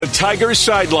Tigers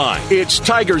sideline. It's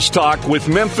Tigers Talk with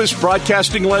Memphis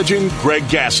broadcasting legend Greg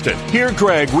Gaston. Hear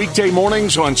Greg weekday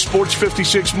mornings on Sports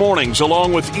 56 Mornings,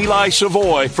 along with Eli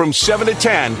Savoy from 7 to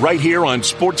 10 right here on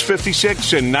Sports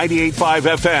 56 and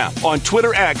 98.5 FM. On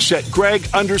Twitter X at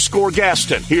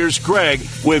Greg_Gaston. Here's Greg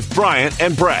with Bryant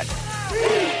and Brett.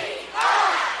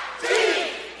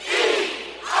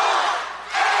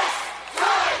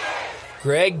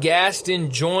 Greg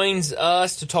Gaston joins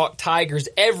us to talk Tigers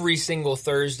every single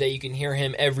Thursday. You can hear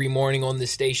him every morning on this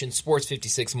station, Sports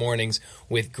 56 Mornings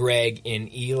with Greg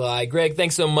and Eli. Greg,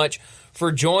 thanks so much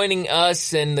for joining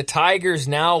us. And the Tigers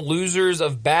now losers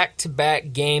of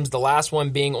back-to-back games, the last one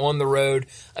being on the road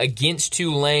against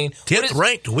Tulane. 10th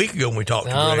ranked a week ago when we talked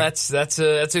to Greg. That's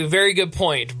a very good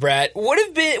point, Brett. What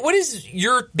is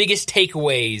your biggest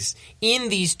takeaways in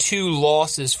these two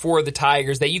losses for the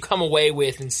Tigers that you come away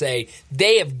with and say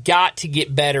they have got to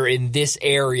get better in this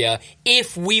area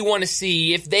if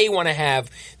they want to have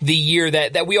the year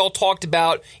that we all talked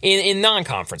about in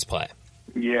non-conference play?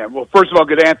 Yeah, well, first of all,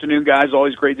 good afternoon, guys.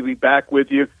 Always great to be back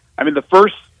with you. I mean, the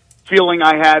first feeling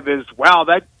I have is, wow,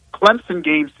 that Clemson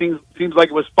game seems like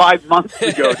it was 5 months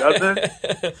ago, doesn't it?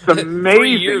 It's amazing.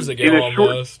 3 years ago,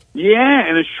 almost. In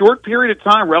a short period of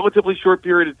time, relatively short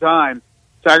period of time,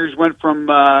 Tigers went from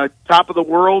top of the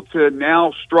world to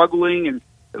now struggling, and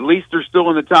at least they're still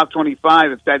in the top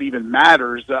 25, if that even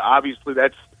matters. Obviously,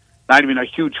 that's not even a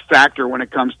huge factor when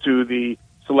it comes to the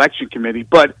selection committee.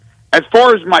 But as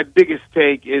far as my biggest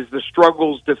take is the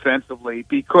struggles defensively,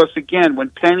 because, again, when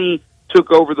Penny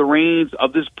took over the reins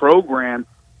of this program,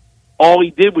 all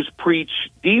he did was preach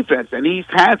defense, and he's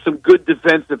had some good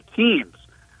defensive teams.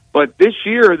 But this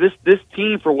year, this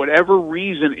team, for whatever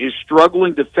reason, is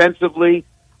struggling defensively.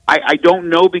 I don't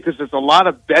know, because there's a lot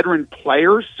of veteran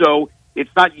players, so it's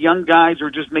not young guys who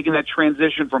are just making that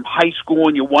transition from high school,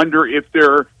 and you wonder if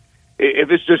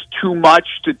it's just too much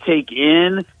to take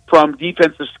in from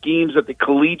defensive schemes at the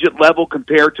collegiate level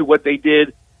compared to what they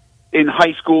did in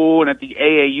high school and at the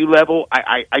AAU level.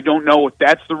 I don't know if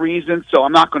that's the reason, so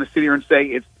I'm not going to sit here and say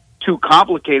it's too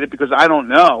complicated because I don't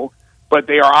know. But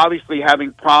they are obviously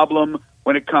having problem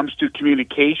when it comes to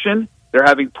communication. They're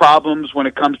having problems when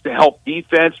it comes to help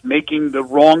defense, making the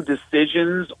wrong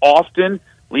decisions often,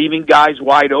 leaving guys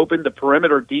wide open. The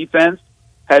perimeter defense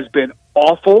has been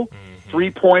awful.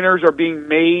 Three-pointers are being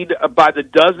made by the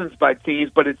dozens by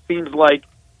teams, but it seems like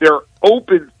they're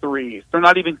open threes. They're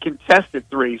not even contested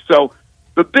threes. So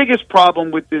the biggest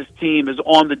problem with this team is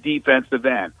on the defensive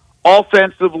end.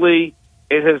 Offensively,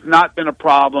 it has not been a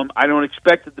problem. I don't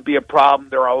expect it to be a problem.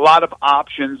 There are a lot of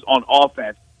options on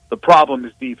offense. The problem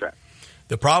is defense.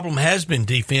 The problem has been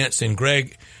defense, and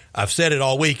Greg, I've said it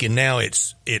all week, and now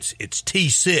it's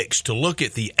T6 to look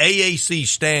at the AAC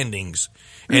standings.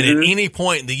 And at any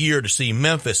point in the year to see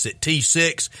Memphis at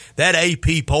T6, that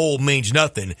AP poll means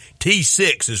nothing.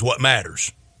 T6 is what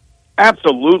matters.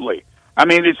 Absolutely. I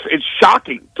mean, it's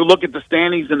shocking to look at the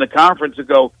standings in the conference and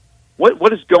go,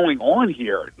 what is going on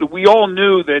here? We all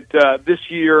knew that this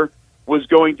year was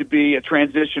going to be a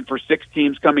transition for 6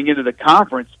 teams coming into the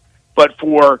conference, but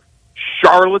for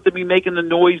Charlotte to be making the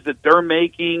noise that they're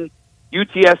making,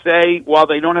 UTSA, while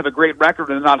they don't have a great record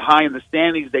and they're not high in the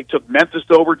standings, they took Memphis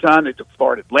to overtime. They took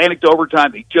Florida Atlantic to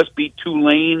overtime. They just beat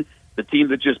Tulane, the team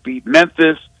that just beat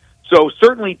Memphis. So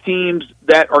certainly teams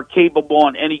that are capable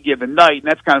on any given night,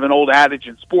 and that's kind of an old adage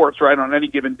in sports, right, on any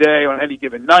given day, on any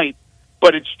given night.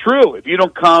 But it's true. If you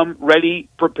don't come ready,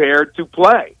 prepared to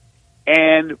play,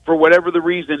 and for whatever the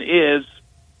reason is,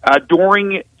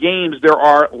 during games there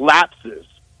are lapses.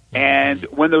 And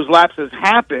when those lapses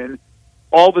happen,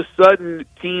 all of a sudden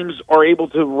teams are able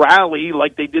to rally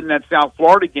like they did in that South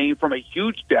Florida game from a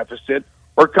huge deficit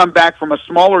or come back from a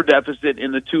smaller deficit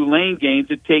in the Tulane game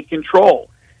to take control.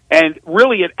 And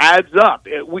really it adds up.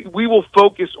 We will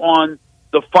focus on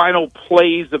the final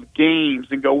plays of games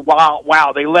and go,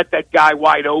 wow, they let that guy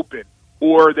wide open,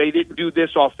 or they didn't do this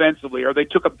offensively, or they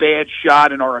took a bad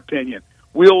shot in our opinion.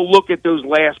 We'll look at those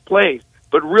last plays.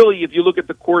 But really, if you look at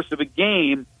the course of a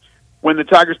game, when the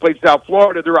Tigers played South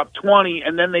Florida, they're up 20,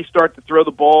 and then they start to throw the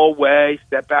ball away,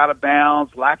 step out of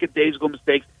bounds, lackadaisical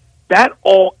mistakes. That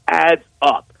all adds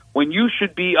up. When you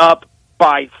should be up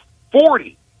by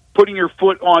 40, putting your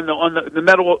foot on the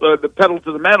metal, the pedal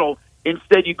to the metal,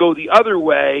 instead you go the other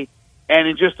way, and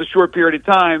in just a short period of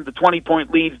time, the 20-point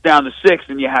lead's down to 6,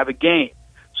 and you have a game.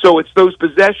 So it's those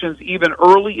possessions, even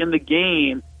early in the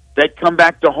game, that come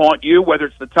back to haunt you, whether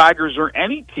it's the Tigers or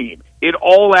any team. It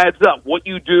all adds up. What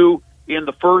you do in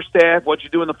the first half, what you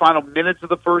do in the final minutes of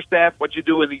the first half, what you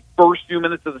do in the first few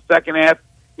minutes of the second half,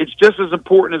 it's just as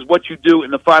important as what you do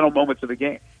in the final moments of the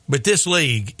game. But this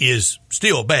league is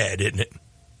still bad, isn't it?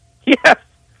 Yes,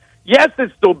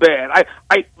 it's still bad.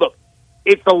 I look,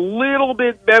 it's a little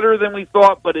bit better than we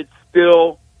thought, but it's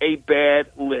still a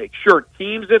bad league. Sure,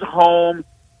 teams at home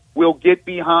will get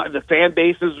behind the fan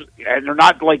bases, and they're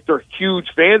not like they're huge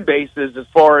fan bases as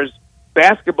far as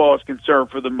basketball is concerned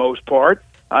for the most part.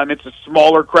 It's a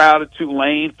smaller crowd at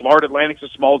Tulane. Florida Atlantic's a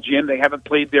small gym. They haven't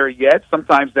played there yet.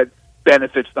 Sometimes that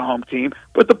benefits the home team.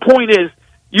 But the point is,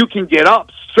 you can get up,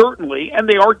 certainly, and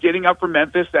they are getting up for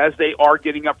Memphis as they are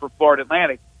getting up for Florida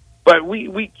Atlantic. But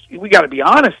we got to be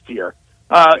honest here.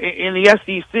 In the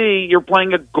SEC, you're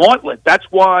playing a gauntlet. That's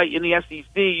why in the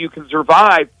SEC you can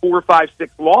survive 4, 5,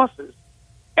 6 losses.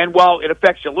 And while it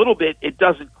affects you a little bit, it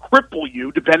doesn't cripple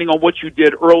you depending on what you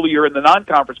did earlier in the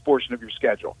non-conference portion of your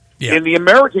schedule. Yeah. In the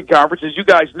American Conference, as you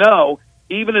guys know,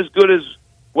 even as good as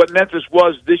what Memphis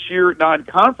was this year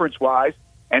non-conference-wise,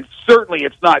 and certainly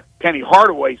it's not Penny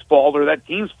Hardaway's fault or that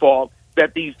team's fault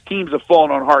that these teams have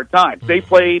fallen on hard times. Mm-hmm. They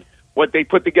played what they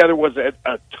put together was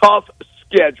a tough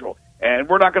schedule, and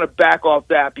we're not going to back off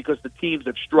that because the teams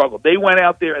have struggled. They went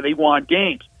out there and they won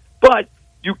games. But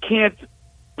you can't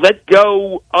let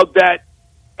go of that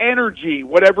energy,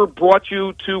 whatever brought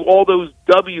you to all those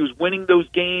W's, winning those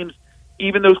games,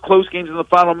 even those close games in the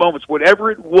final moments,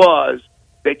 whatever it was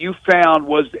that you found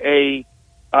was a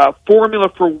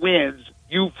formula for wins,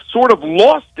 you've sort of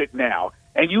lost it now,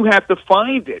 and you have to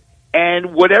find it.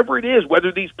 And whatever it is,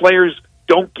 whether these players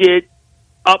don't get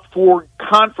up for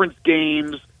conference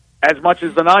games as much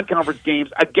as the non-conference games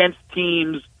against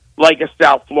teams like a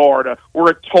South Florida or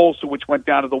a Tulsa, which went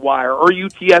down to the wire, or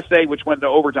UTSA, which went to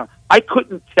overtime. I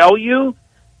couldn't tell you,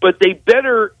 but they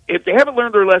better, if they haven't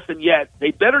learned their lesson yet,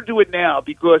 they better do it now,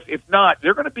 because if not,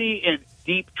 they're going to be in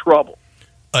deep trouble.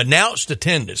 Announced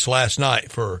attendance last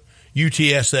night for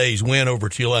UTSA's win over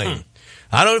Tulane.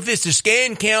 I don't know if it's the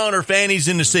scan count or fannies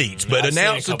in the seats, but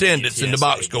announced attendance in the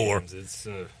box score,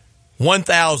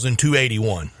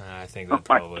 1,281. I think that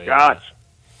probably. My gosh!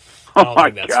 I don't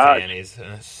think that's fannies.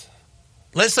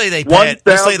 Let's say they padded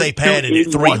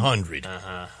at 300.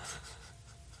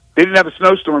 They didn't have a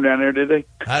snowstorm down there, did they?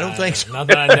 I don't think so. Not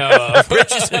that I know of.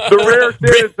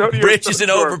 Bridges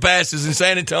and overpasses in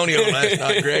San Antonio last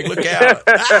night, Greg. Look out.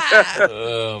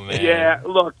 Oh, man. Yeah,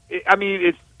 look, I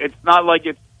mean, it's not like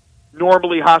it's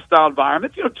normally hostile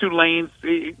environments. You know, Tulane's,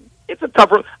 it's a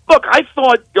tougher. Look, I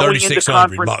thought going into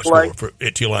conference play.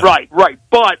 At Tulane. Right.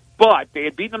 But they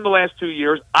had beaten them the last 2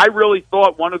 years. I really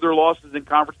thought one of their losses in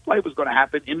conference play was going to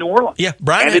happen in New Orleans. Yeah,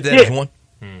 Brian had that one.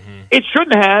 Mm-hmm. It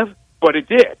shouldn't have, but it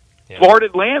did. Yeah. Florida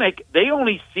Atlantic, they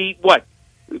only seat,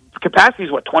 capacity is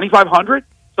 2,500?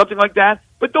 Something like that.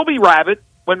 But they'll be rabid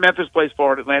when Memphis plays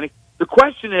Florida Atlantic. The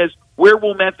question is, where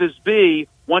will Memphis be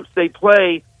once they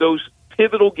play those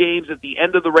pivotal games at the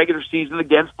end of the regular season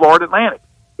against Florida Atlantic?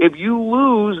 If you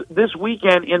lose this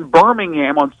weekend in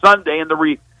Birmingham on Sunday and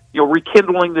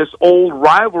rekindling this old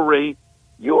rivalry,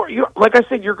 you're like I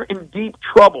said, you're in deep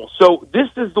trouble. So this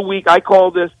is the week. I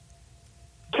call this,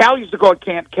 Cal used to call it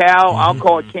Camp Cal. I'll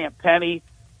call it Camp Penny.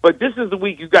 But this is the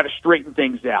week you've got to straighten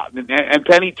things out. And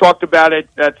Penny talked about it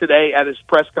today at his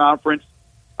press conference.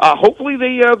 Hopefully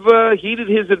they have heeded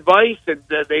his advice, and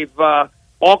they've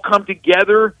all come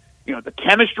together. You know, the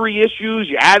chemistry issues,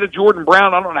 you added Jordan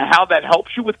Brown. I don't know how that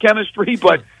helps you with chemistry,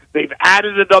 but they've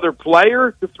added another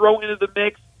player to throw into the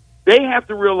mix. They have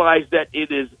to realize that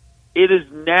it is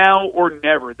now or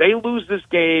never. They lose this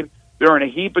game, they're in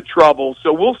a heap of trouble.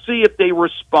 So we'll see if they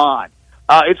respond.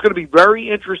 It's going to be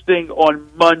very interesting on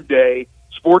Monday,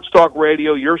 Sports Talk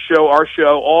Radio, your show, our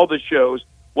show, all the shows,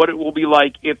 what it will be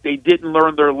like if they didn't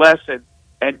learn their lesson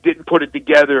and didn't put it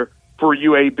together for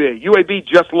UAB. UAB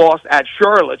just lost at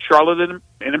Charlotte. Charlotte,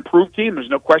 an improved team. There's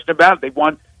no question about it. They've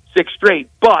won 6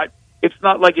 straight. But it's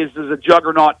not like this is a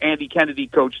juggernaut Andy Kennedy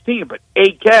coach team. But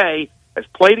AK has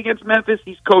played against Memphis.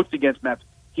 He's coached against Memphis.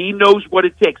 He knows what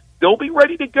it takes. They'll be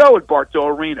ready to go at Bartow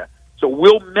Arena. So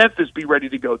will Memphis be ready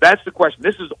to go? That's the question.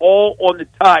 This is all on the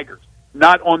Tigers,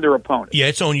 not on their opponents. Yeah,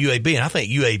 it's on UAB. And I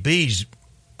think UAB's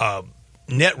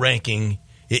net ranking,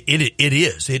 it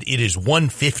is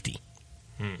 150.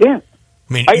 Yeah.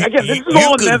 I mean, again, this is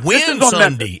all you could win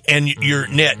Sunday and your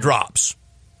net drops.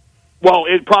 Well,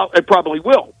 it probably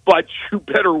will, but you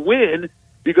better win,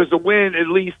 because the win at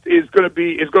least is going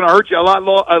to hurt you a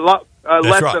lot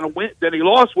less right. than a win than a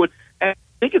loss would. And I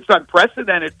think it's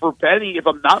unprecedented for Penny, if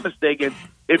I'm not mistaken.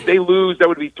 If they lose, that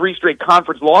would be 3 straight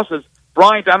conference losses.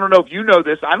 Bryant, I don't know if you know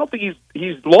this. I don't think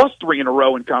he's lost 3 in a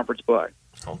row in conference play.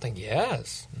 I don't think he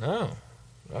has. No.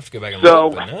 I have to go back and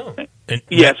look, but no.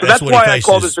 So that's why I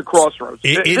call this a crossroads.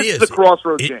 This is a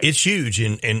crossroads game. It's huge,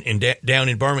 and down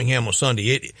in Birmingham on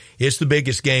Sunday, it's the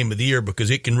biggest game of the year, because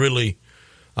it can really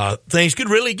things could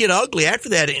really get ugly after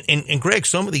that. And Greg,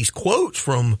 some of these quotes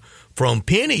from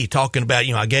Penny talking about,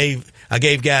 I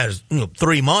gave guys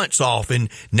 3 months off, and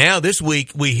now this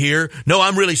week we hear, no,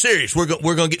 I'm really serious. We're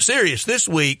going to get serious this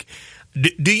week.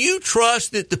 Do you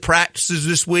trust that the practices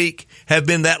this week have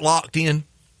been that locked in?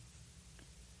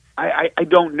 I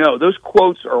don't know. Those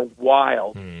quotes are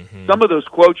wild. Mm-hmm. Some of those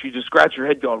quotes, you just scratch your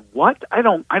head going, what? I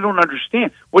don't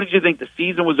understand. What did you think, the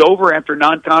season was over after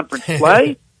non-conference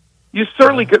play? You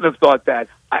certainly couldn't have thought that.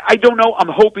 I don't know. I'm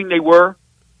hoping they were,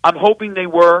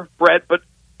 Brett, but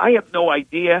I have no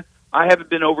idea. I haven't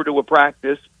been over to a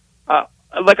practice.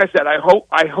 Like I said, I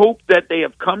hope that they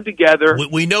have come together.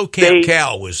 We know Camp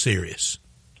Cal was serious.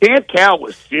 Camp Cal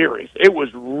was serious. It was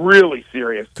really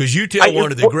serious. Because you tell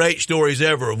one of the great stories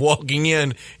ever of walking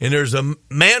in, and there's a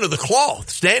man of the cloth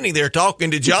standing there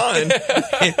talking to John,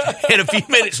 and a few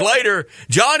minutes later,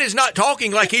 John is not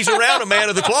talking like he's around a man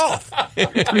of the cloth.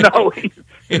 No,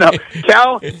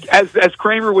 Cal, as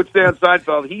Kramer would say on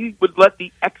Seinfeld, he would let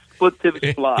the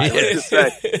expletives fly. Let's just say.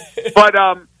 But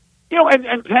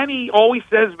and Penny always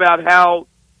says about how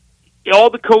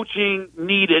all the coaching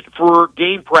needed for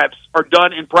game preps are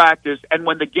done in practice, and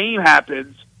when the game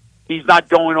happens, he's not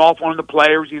going off on the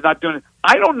players. He's not doing it.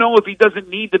 I don't know if he doesn't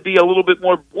need to be a little bit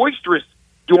more boisterous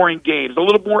during games, a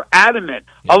little more adamant,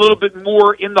 a little bit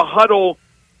more in the huddle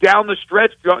down the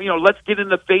stretch. Let's get in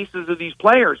the faces of these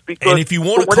players. Because and if you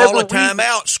want to call a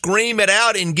timeout, scream it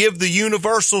out and give the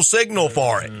universal signal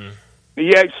for it.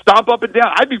 Yeah, stomp up and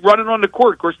down. I'd be running on the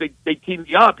court. Of course, they team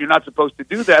you up. You're not supposed to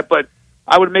do that, but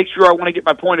I would make sure I want to get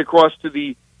my point across to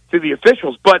the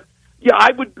officials. But yeah,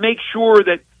 I would make sure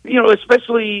that,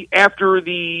 especially after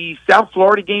the South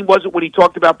Florida game, wasn't what he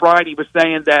talked about, Brian? He was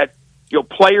saying that,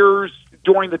 players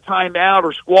during the timeout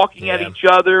are squawking at each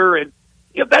other, and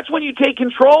that's when you take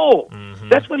control. Mm-hmm.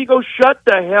 That's when you go shut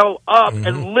the hell up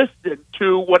and listen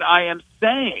to what I am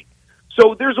saying.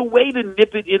 So there's a way to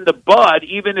nip it in the bud,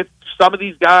 even if some of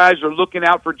these guys are looking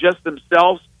out for just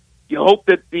themselves. You hope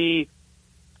that the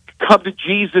come to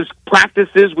Jesus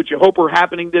practices, which you hope are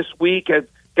happening this week, have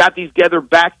got these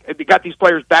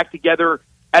players back together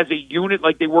as a unit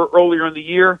like they were earlier in the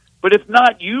year. But if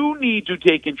not, you need to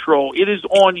take control. It is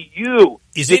on you.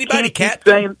 Is anybody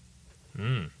captain?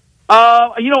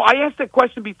 I asked that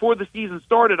question before the season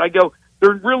started. I go,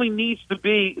 there really needs to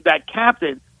be that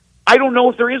captain. I don't know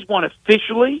if there is one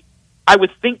officially. I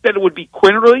would think that it would be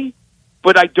Quinterly,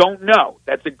 but I don't know.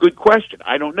 That's a good question.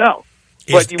 I don't know.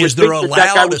 Is there a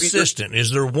loud assistant?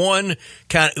 Is there one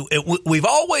kind of, we've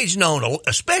always known,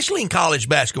 especially in college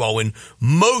basketball, when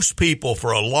most people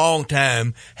for a long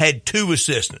time had two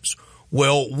assistants.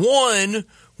 Well, one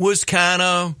was kind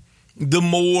of the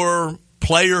more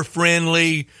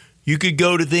player-friendly. You could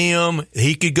go to them,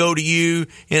 he could go to you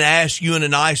and ask you in a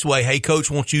nice way, hey, coach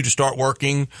wants you to start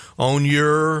working on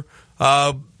your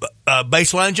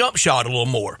baseline jump shot a little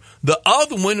more. The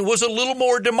other one was a little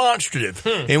more demonstrative.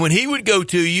 And when he would go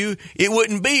to you, it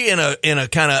wouldn't be in a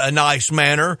kind of a nice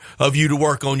manner of you to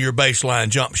work on your baseline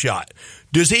jump shot.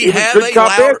 Does he have a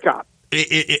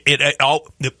loud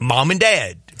mom and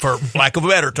dad, for lack of a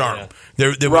better term?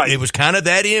 Yeah. It was kind of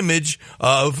that image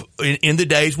of in the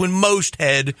days when most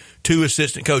had two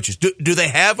assistant coaches. Do they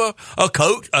have a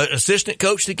coach, an assistant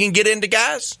coach that can get into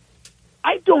guys?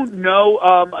 I don't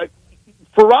know.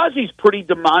 Farazi's pretty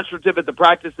demonstrative at the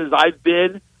practices I've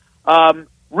been.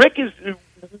 Rick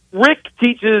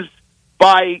teaches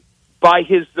by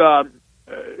his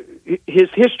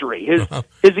history, his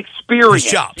experience.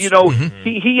 His chops. He's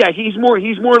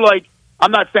more like,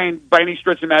 I'm not saying by any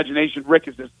stretch of imagination Rick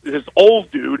is this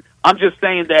old dude. I'm just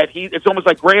saying that it's almost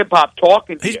like grandpa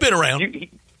talking to you. He's been around.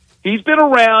 He's been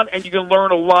around, and you can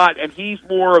learn a lot, and he's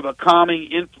more of a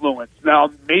calming influence. Now,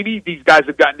 maybe these guys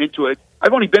have gotten into it.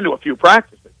 I've only been to a few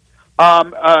practices.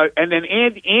 And then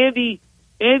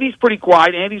Andy's pretty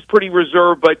quiet. Andy's pretty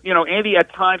reserved, but, Andy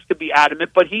at times could be adamant,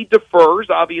 but he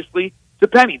defers, obviously, to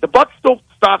Penny. The buck still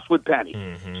stops with Penny.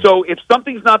 Mm-hmm. So if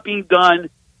something's not being done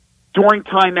during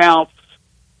timeouts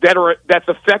that's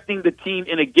affecting the team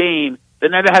in a game,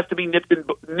 then that has to be nipped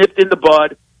in the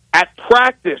bud. At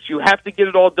practice, you have to get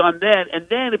it all done then. And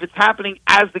then if it's happening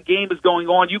as the game is going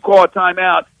on, you call a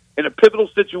timeout in a pivotal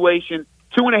situation,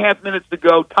 2.5 minutes to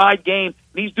go, tied game.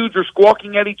 These dudes are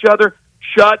squawking at each other.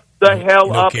 Shut the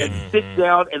hell up and sit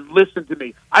down and listen to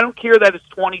me. I don't care that it's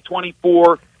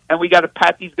 2024 and we got to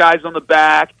pat these guys on the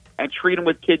back and treat them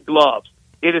with kid gloves.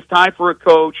 It is time for a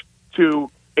coach to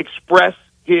express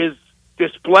his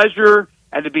displeasure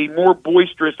and to be more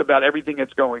boisterous about everything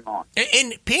that's going on.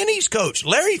 And Penny's coach,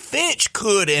 Larry Finch,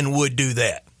 could and would do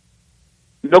that.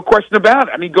 No question about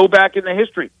it. I mean, go back in the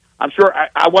history. I'm sure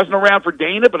I wasn't around for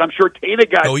Dana, but I'm sure Dana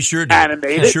got he sure did.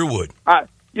 animated. He sure would.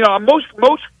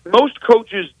 Most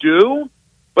coaches do,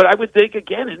 but I would think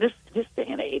again in this day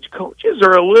and age, coaches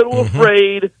are a little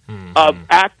afraid of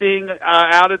acting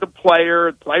out at the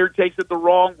player. The player takes it the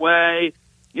wrong way,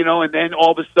 and then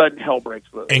all of a sudden hell breaks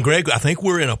loose. And Greg, I think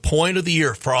we're in a point of the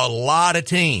year for a lot of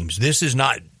teams. This is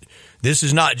not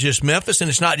just Memphis, and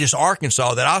it's not just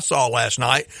Arkansas that I saw last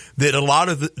night, that a lot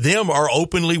of them are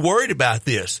openly worried about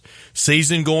this.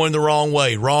 Season going the wrong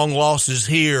way, wrong losses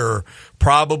here,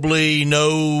 probably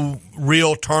no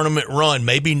real tournament run,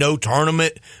 maybe no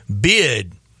tournament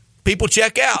bid. People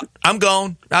check out. I'm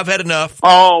gone. I've had enough.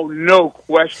 Oh, no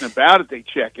question about it. They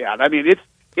check out. I mean,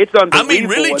 it's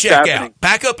unbelievable. Really what's check happening. out.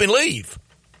 Pack up and leave.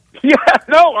 Yeah,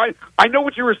 no, I know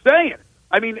what you were saying.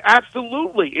 I mean,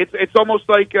 absolutely. It's almost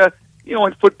like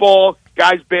in football,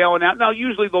 guys bailing out. Now,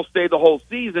 usually they'll stay the whole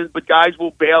season, but guys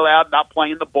will bail out, not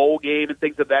playing the bowl game and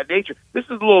things of that nature. This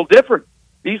is a little different.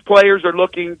 These players are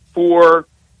looking for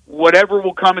whatever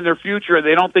will come in their future, and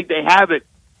they don't think they have it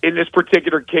in this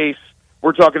particular case.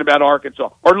 We're talking about Arkansas.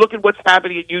 Or look at what's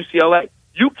happening at UCLA.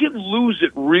 You can lose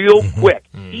it real quick.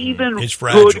 Even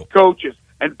good coaches,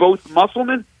 and both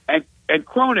Musselman and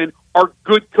Cronin are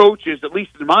good coaches, at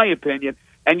least in my opinion,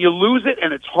 and you lose it,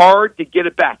 and it's hard to get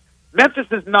it back. Memphis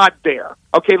is not there.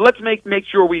 Okay, let's make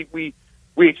sure we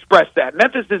express that.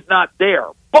 Memphis is not there,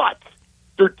 but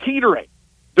they're teetering.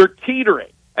 They're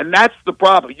teetering, and that's the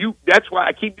problem. That's why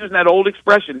I keep using that old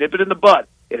expression, nip it in the bud.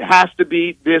 It has to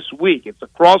be this week. It's a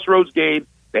crossroads game.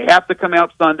 They have to come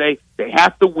out Sunday. They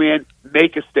have to win,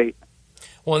 make a statement.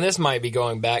 Well, and this might be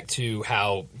going back to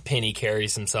how Penny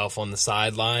carries himself on the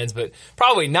sidelines, but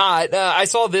probably not. I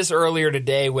saw this earlier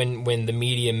today when the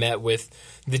media met with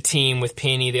the team with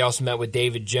Penny. They also met with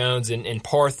David Jones, and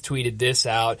Parth tweeted this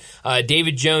out.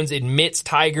 David Jones admits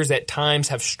Tigers at times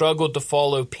have struggled to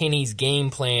follow Penny's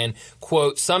game plan.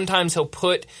 Quote, sometimes he'll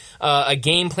put a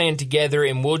game plan together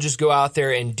and we'll just go out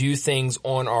there and do things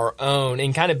on our own.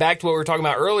 And kind of back to what we were talking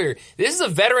about earlier, this is a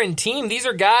veteran team. These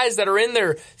are guys that are in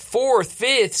their 4th,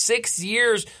 5th, 6th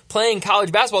years playing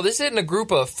college basketball. This isn't a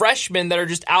group of freshmen that are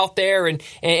just out there and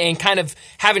kind of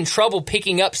having trouble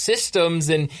picking up systems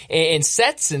and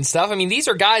sets and stuff. I mean, these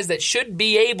are guys that should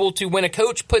be able to, when a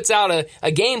coach puts out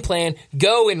a game plan,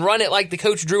 go and run it like the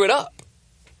coach drew it up.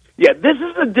 Yeah, this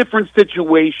is a different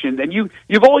situation. And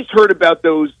you've always heard about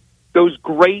those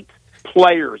great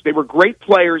players. They were great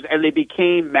players, and they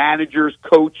became managers,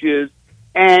 coaches,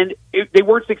 and they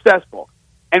weren't successful.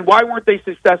 And why weren't they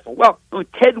successful? Well,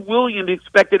 Ted Williams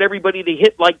expected everybody to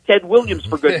hit like Ted Williams,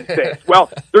 for goodness sakes. Well,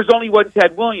 there's only one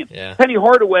Ted Williams. Yeah. Penny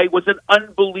Hardaway was an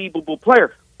unbelievable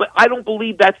player. But I don't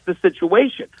believe that's the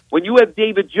situation. When you have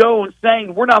David Jones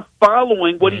saying we're not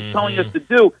following what he's telling us to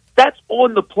do, that's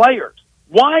on the players.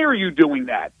 Why are you doing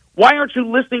that? Why aren't you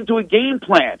listening to a game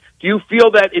plan? Do you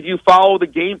feel that if you follow the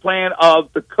game plan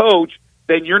of the coach,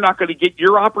 then you're not going to get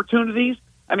your opportunities?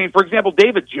 I mean, for example,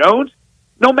 David Jones,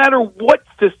 no matter what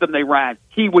system they ran,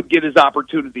 he would get his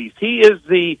opportunities. He's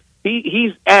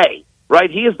A,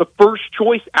 right? He is the first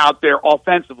choice out there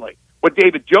offensively. What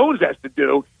David Jones has to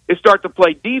do is start to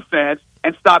play defense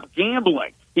and stop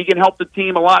gambling. He can help the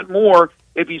team a lot more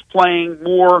if he's playing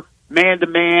more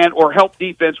man-to-man or help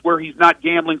defense where he's not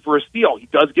gambling for a steal. He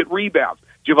does get rebounds.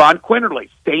 Javon Quinterly,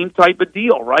 same type of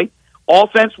deal, right?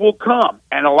 Offense will come,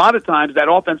 and a lot of times that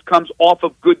offense comes off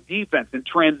of good defense and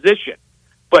transition.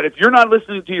 But if you're not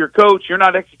listening to your coach, you're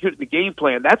not executing the game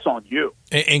plan, that's on you.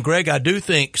 And Greg, I do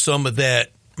think some of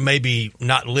that maybe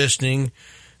not listening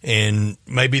and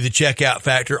maybe the checkout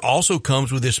factor also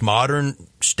comes with this modern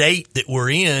state that we're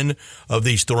in of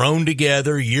these thrown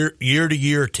together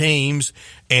year-to-year teams.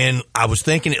 And I was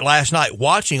thinking it last night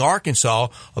watching Arkansas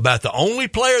about the only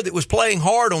player that was playing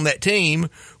hard on that team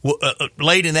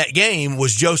late in that game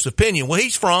was Joseph Pinion. Well,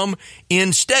 he's from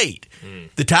in-state.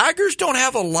 The Tigers don't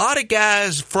have a lot of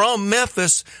guys from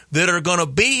Memphis that are going to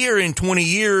be here in 20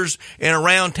 years and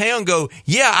around town go,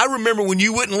 yeah, I remember when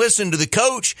you wouldn't listen to the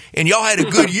coach and y'all had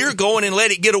a good year going and let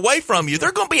it get away from you.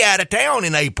 They're going to be out of town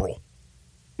in April.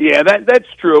 Yeah, that's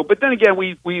true. But then again,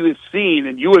 we have seen,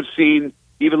 and you have seen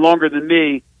even longer than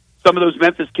me, some of those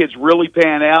Memphis kids really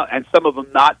pan out and some of them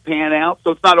not pan out.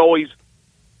 So it's not always.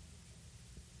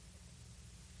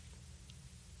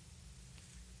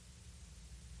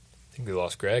 I think we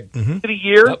lost Greg. The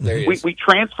year, Oh, there he is. we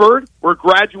transferred, we're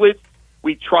graduates,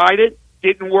 we tried it,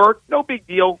 didn't work, no big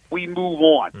deal, we move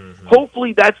on.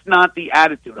 Hopefully that's not the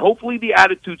attitude. Hopefully the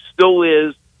attitude still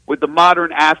is with the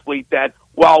modern athlete that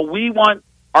while we want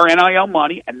our NIL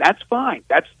money, and that's fine.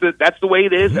 That's the way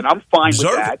it is, and I'm fine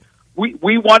with that. We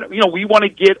want to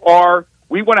get our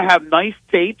We want to have nice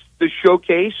tapes to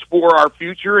showcase for our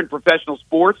future in professional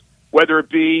sports, whether it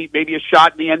be maybe a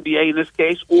shot in the NBA in this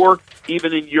case, or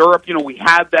even in Europe. We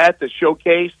have that to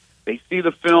showcase. They see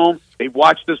the film, they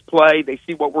watch this play, they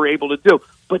see what we're able to do,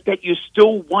 but that you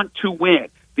still want to win.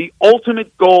 The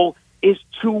ultimate goal is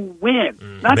to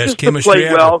win, not Best just to play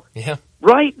ever. well, Yeah.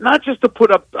 right? Not just to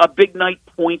put up a big night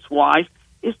points-wise,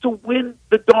 is to win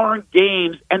the darn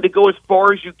games and to go as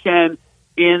far as you can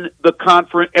in the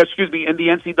in the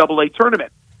NCAA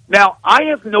tournament. Now, I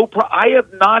have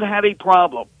not had a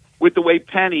problem with the way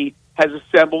Penny has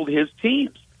assembled his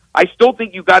teams. I still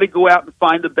think you got to go out and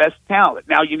find the best talent.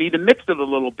 Now, you need to mix it a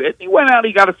little bit. He went out,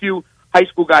 he got a few high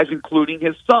school guys, including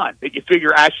his son. That you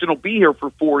figure Ashton will be here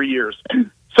for 4 years.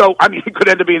 So, I mean, it could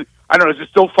end up being, I don't know, is it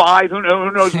still 5? Who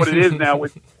knows what it is now?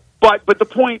 But the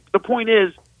point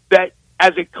is that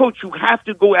as a coach, you have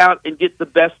to go out and get the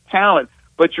best talent,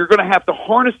 but you're going to have to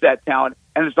harness that talent,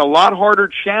 and it's a lot harder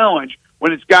challenge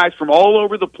when it's guys from all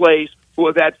over the place who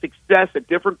have had success at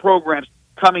different programs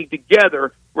coming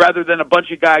together rather than a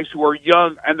bunch of guys who are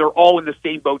young and they're all in the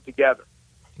same boat together.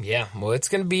 Yeah, well, it's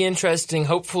going to be interesting.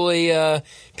 Hopefully,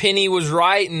 Penny was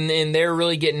right, and they're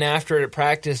really getting after it at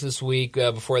practice this week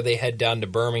before they head down to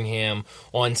Birmingham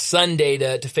on Sunday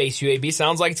to face UAB.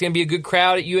 Sounds like it's going to be a good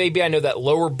crowd at UAB. I know that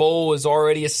lower bowl is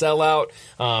already a sellout.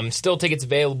 Still tickets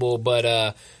available,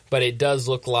 but it does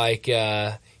look like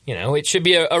it should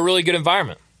be a really good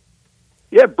environment.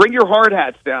 Yeah, bring your hard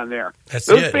hats down there.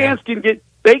 Those fans can get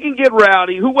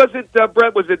rowdy. Who was it,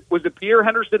 Brett? Was it Pierre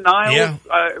Henderson Niles?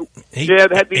 Yeah,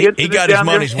 had the incident he got down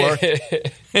his money's there.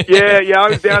 worth. Yeah, I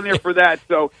was down there for that.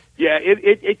 So yeah,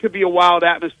 it could be a wild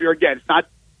atmosphere. Again, it's not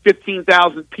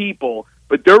 15,000 people,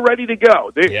 but they're ready to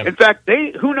go. In fact,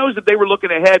 who knows if they were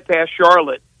looking ahead past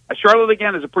Charlotte. Charlotte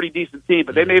again is a pretty decent team,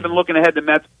 but they may have been looking ahead to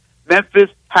Memphis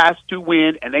has to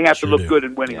win, and they have to look good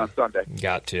in winning on Sunday.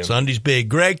 Got to. Sunday's big.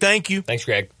 Greg, thank you. Thanks,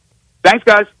 Greg. Thanks,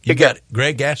 guys. You got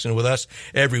Greg Gaston with us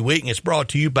every week, and it's brought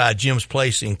to you by Jim's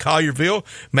Place in Collierville,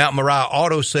 Mount Moriah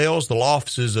Auto Sales, the law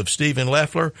offices of Stephen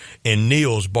Leffler, and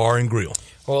Neil's Bar and Grill.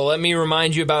 Well, let me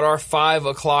remind you about our 5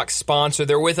 o'clock sponsor.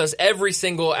 They're with us every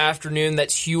single afternoon.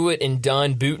 That's Hewitt and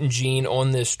Dunn Boot and Jean on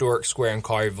the historic square in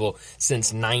Collierville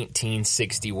since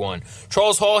 1961.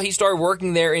 Charles Hall, he started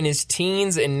working there in his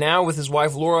teens, and now with his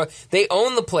wife Laura, they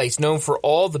own the place, known for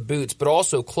all the boots, but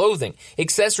also clothing,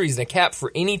 accessories, and a cap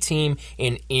for any team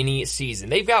in any season.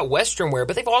 They've got Western wear,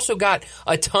 but they've also got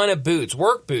a ton of boots,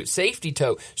 work boots, safety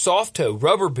toe, soft toe,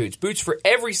 rubber boots, boots for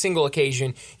every single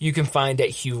occasion you can find at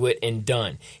Hewitt and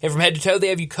Dunn. And from head to toe, they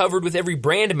have you covered with every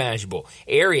brand imaginable.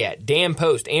 Ariat, Dan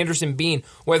Post, Anderson Bean.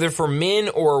 Whether for men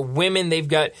or women, they've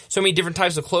got so many different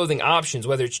types of clothing options,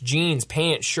 whether it's jeans,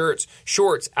 pants, shirts,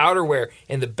 shorts, outerwear,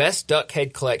 and the best duck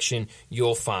head collection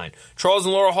you'll find. Charles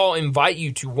and Laura Hall invite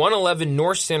you to 111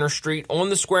 North Center Street on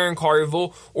the square in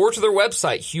Collierville or to their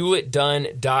website,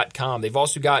 hewlettdunn.com. They've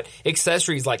also got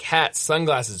accessories like hats,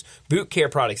 sunglasses, boot care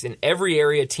products in every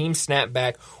area, team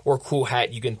snapback, or cool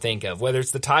hat you can think of. Whether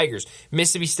it's the Tigers,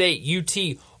 Mississippi State, UT,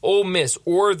 Ole Miss,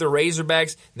 or the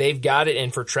Razorbacks, they've got it.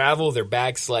 And for travel, their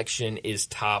bag selection is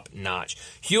top notch.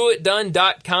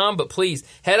 HewlettDunn.com, but please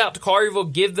head out to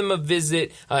Collierville, give them a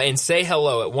visit, and say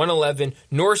hello at 111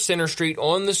 North Center Street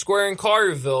on the square in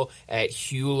Collierville at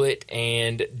Hewlett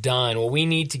and Dunn. Well, we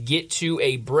need to get to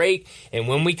a break, and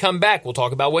when we come back, we'll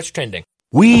talk about what's trending.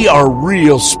 We are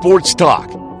real sports talk.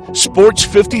 Sports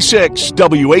 56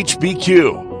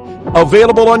 WHBQ.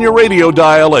 Available on your radio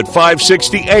dial at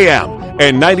 560 AM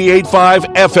and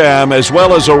 98.5 FM, as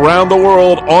well as around the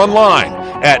world online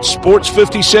at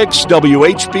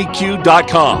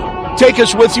sports56whbq.com. Take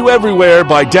us with you everywhere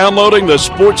by downloading the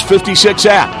Sports 56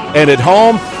 app. And at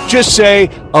home, just say,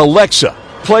 Alexa,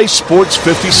 play Sports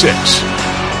 56.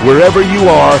 Wherever you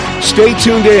are, stay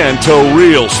tuned in to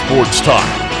Real Sports Talk.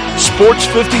 Sports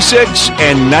 56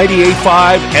 and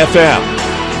 98.5 FM.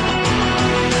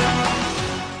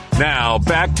 Now,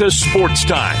 back to Sports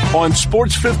Time on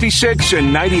Sports 56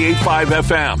 and 98.5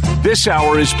 FM. This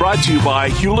hour is brought to you by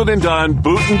Hewlett & Dunn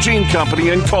Boot and Jean Company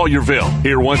in Collierville.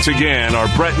 Here once again are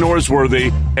Brett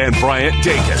Norsworthy and Bryant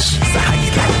Dacus.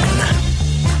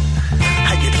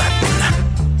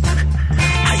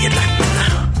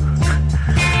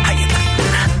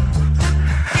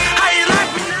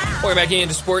 We're back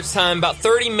into Sports Time. About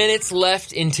 30 minutes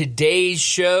left in today's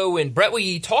show. And Brett,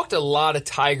 we talked a lot of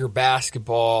Tiger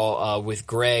basketball with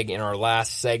Greg in our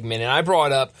last segment. And I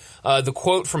brought up the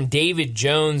quote from David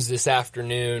Jones this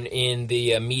afternoon in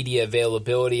the media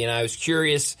availability. And I was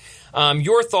curious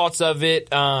Your thoughts of it,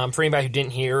 for anybody who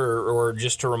didn't hear or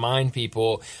just to remind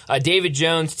people, David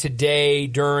Jones today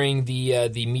during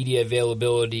the media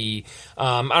availability,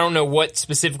 I don't know what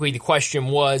specifically the question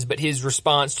was, but his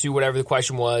response to whatever the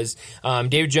question was,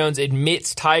 David Jones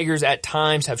admits Tigers at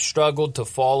times have struggled to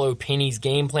follow Penny's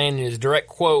game plan, and his direct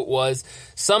quote was,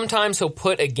 "Sometimes he'll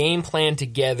put a game plan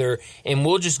together and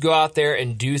we'll just go out there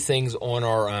and do things on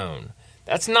our own."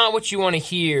 That's not what you want to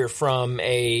hear from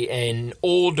an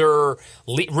older,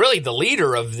 really the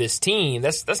leader of this team.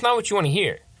 That's not what you want to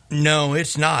hear. No,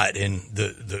 it's not. And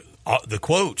the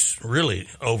quotes really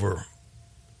over,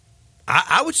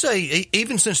 I would say,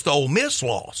 even since the Ole Miss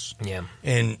loss. Yeah.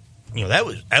 And that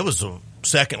was a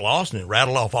second loss, and it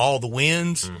rattled off all the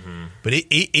wins. Mm-hmm. But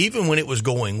even when it was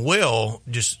going well,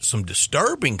 just some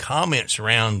disturbing comments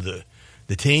around the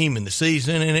team and the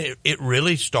season, and it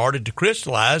really started to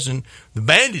crystallize, and the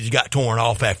bandage got torn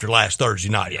off after last Thursday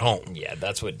night at home. Yeah,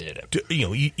 that's what did it.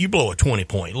 You blow a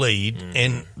 20-point lead, mm-hmm.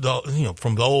 and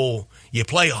from the old, you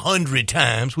play 100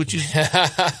 times, which is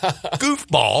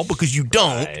goofball because you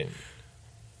don't. Right.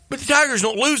 But the Tigers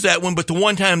don't lose that one, but the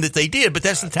one time that they did, but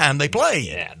that's the time they played.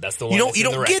 Yeah, that's the one. You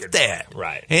don't get that,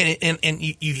 right? And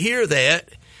you hear that,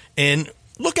 and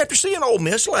look, after seeing Ole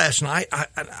Miss last night,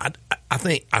 I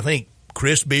think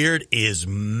Chris Beard is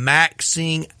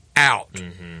maxing out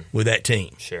mm-hmm. with that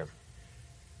team. Sure.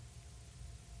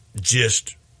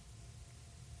 Just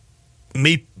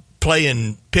me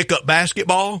playing pickup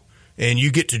basketball, and you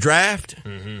get to draft.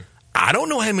 Mm-hmm. I don't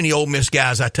know how many Ole Miss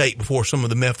guys I take before some of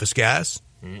the Memphis guys.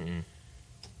 Mm-mm.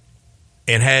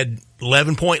 And had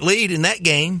 11-point lead in that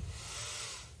game.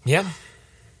 Yeah.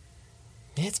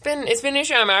 It's been an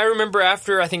issue. I mean, I remember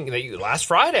after, I think last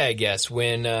Friday, I guess,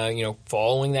 when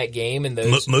following that game and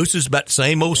those Moose is about the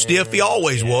same old stiff he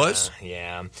always was.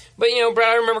 Yeah, but Brad,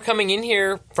 I remember coming in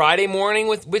here Friday morning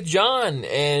with John,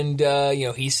 and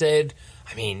he said,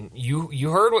 I mean, you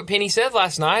heard what Penny said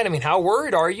last night. I mean, how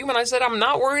worried are you? And I said, I'm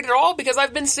not worried at all because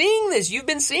I've been seeing this. You've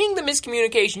been seeing the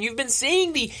miscommunication. You've been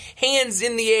seeing the hands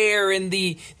in the air and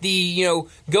the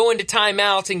going to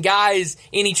timeouts and guys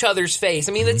in each other's face.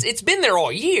 I mean, mm-hmm. it's been there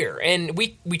all year, and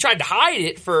we tried to hide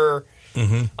it for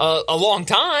mm-hmm. a long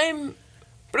time,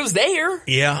 but it was there.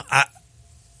 Yeah,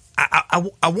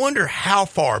 I wonder how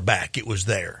far back it was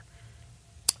there.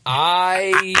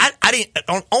 I didn't.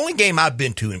 The only game I've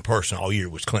been to in person all year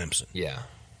was Clemson. Yeah,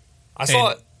 I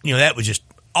saw it. That was just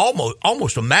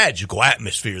almost a magical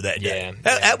atmosphere that day.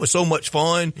 That was so much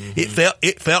fun. Mm-hmm.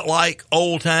 It felt like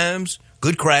old times.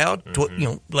 Good crowd. Mm-hmm.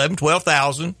 11,000,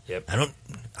 12,000. Yep.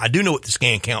 I do know what the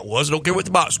scan count was. I don't care what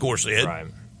the box score said. Right.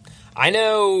 I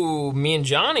know me and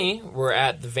Johnny were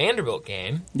at the Vanderbilt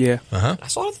game. Yeah. Uh-huh. I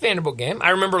saw the Vanderbilt game. I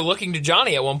remember looking to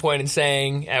Johnny at one point and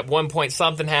saying, at one point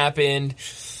something happened.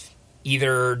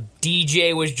 Either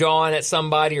DJ was jawing at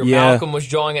somebody or Malcolm was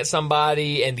jawing at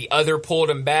somebody, and the other pulled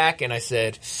him back. And I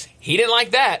said, he didn't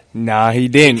like that. Nah, he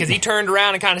didn't. Because he turned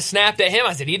around and kind of snapped at him.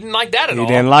 I said, he didn't like that at all.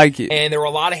 He didn't like it. And there were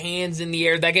a lot of hands in the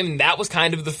air that game. And that was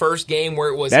kind of the first game where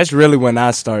it was. That's really when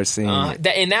I started seeing it.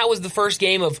 And that was the first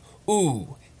game of,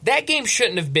 ooh, that game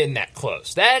shouldn't have been that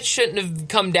close. That shouldn't have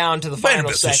come down to the final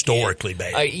second. Historically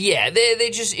bad.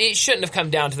 It shouldn't have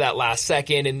come down to that last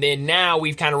second. And then now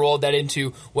we've kind of rolled that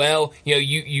into, well,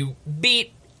 you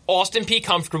beat Austin Peay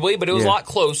comfortably, but it was a lot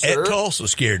closer. At Tulsa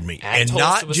scared me. And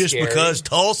not just because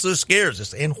Tulsa scares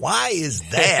us. And why is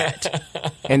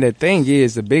that? And the thing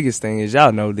is, the biggest thing is,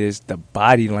 y'all know this, the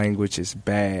body language is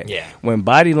bad. Yeah. When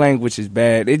body language is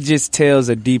bad, it just tells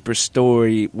a deeper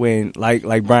story when,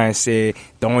 like Brian said,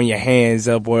 throwing your hands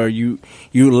up or you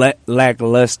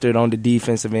lackluster on the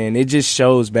defensive end. It just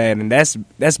shows bad, and that's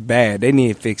bad. They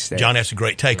need to fix that. John, that's a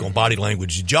great take on body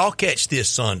language. Did y'all catch this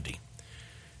Sunday?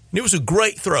 It was a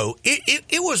great throw.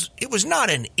 It was not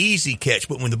an easy catch,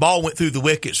 but when the ball went through the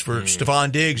wickets for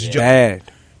Stephon Diggs,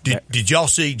 did y'all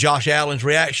see Josh Allen's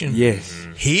reaction? Yes.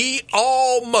 He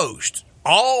almost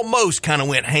kind of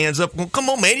went hands up. Well, come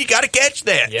on, man, you got to catch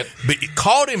that. Yep. But he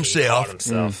caught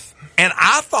himself. And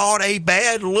I thought a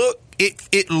bad look.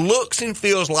 It looks and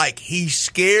feels like he's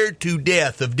scared to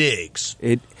death of Diggs.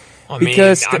 I'm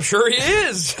sure he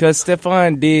is. Because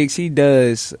Stephon Diggs, he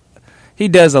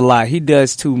does a lot. He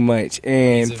does too much.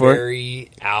 And he's a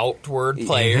very outward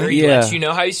player. He lets you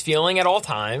know how he's feeling at all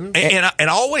times. And I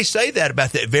always say that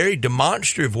about that very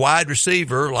demonstrative wide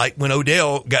receiver, like when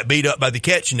Odell got beat up by the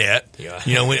catch net.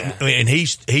 And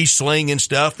he's slinging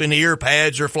stuff and the ear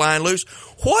pads are flying loose.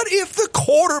 What if the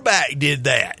quarterback did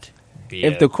that?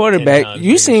 If the quarterback,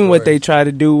 you seen what they try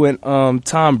to do when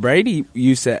Tom Brady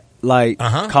used to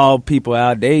call people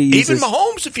out. They even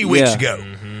Mahomes a few weeks ago.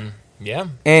 Mm-hmm. Yeah.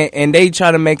 And they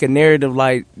try to make a narrative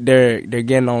like they're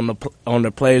getting on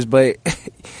the players, but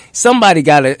somebody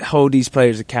got to hold these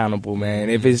players accountable, man.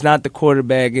 If it's not the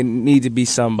quarterback, it needs to be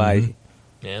somebody.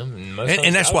 Yeah,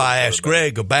 and that's why I asked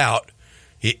Greg about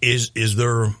is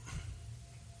there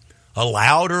a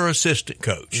louder assistant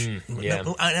coach?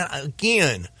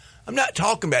 Again, I'm not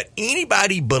talking about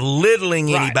anybody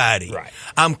belittling anybody. Right.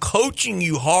 I'm coaching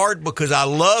you hard because I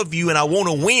love you and I want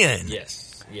to win. Yes.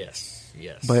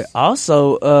 But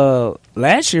also,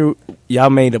 last year,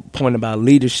 y'all made a point about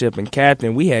leadership and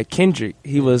captain. We had Kendrick.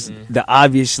 He was the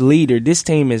obvious leader. This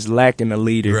team is lacking a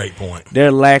leader. Great point.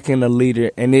 They're lacking a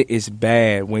leader, and it is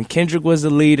bad. When Kendrick was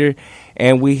the leader,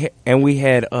 and we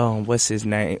had what's his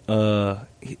name?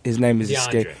 His name is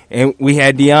escape. And we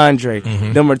had DeAndre.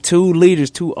 Mm-hmm. Them are two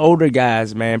leaders, two older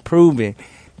guys, man, proven.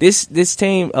 This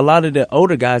team, a lot of the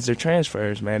older guys are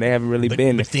transfers, man. They haven't really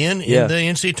been. But then in the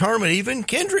NCAA tournament, even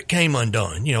Kendrick came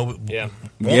undone.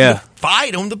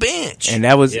 Fight on the bench, and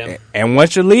that was. And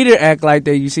once your leader act like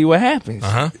that, you see what happens.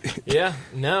 Yeah,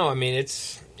 no, I mean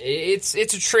it's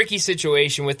a tricky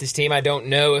situation with this team. I don't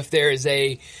know if there is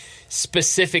a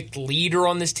specific leader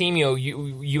on this team.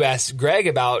 You asked Greg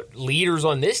about leaders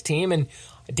on this team, and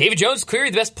David Jones is clearly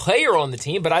the best player on the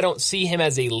team, but I don't see him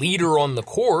as a leader on the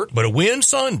court. But a win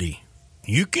Sunday,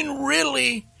 you can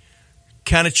really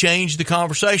kind of change the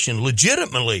conversation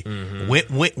legitimately.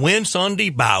 Win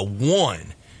Sunday by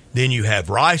 1. Then you have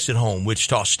Rice at home,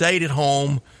 Wichita State at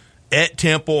home, at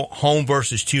Temple, home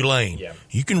versus Tulane. Yeah.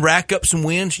 You can rack up some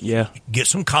wins, get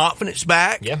some confidence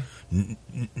back. Yeah.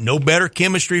 No better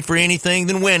chemistry for anything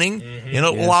than winning in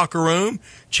a locker room.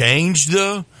 Change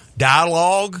the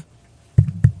dialogue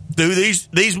through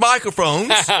these microphones.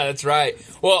 That's right.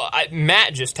 Well,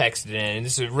 Matt just texted in, and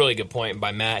this is a really good point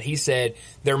by Matt. He said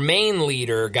their main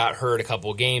leader got hurt a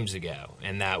couple games ago,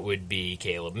 and that would be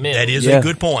Caleb Mills. That is a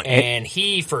good point. And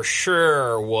he for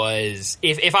sure was,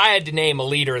 if I had to name a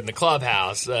leader in the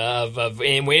clubhouse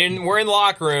and when we're in the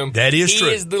locker room, that is true.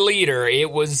 He is the leader.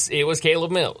 It was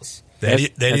Caleb Mills. That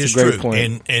is true.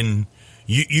 Point. And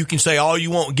you can say all you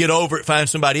want, get over it, find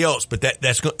somebody else, but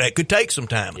that could take some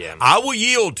time. Yeah. I will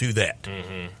yield to that.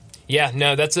 Yeah,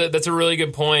 no, that's a really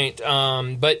good point.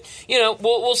 But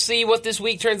we'll see what this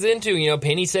week turns into.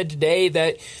 Penny said today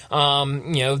that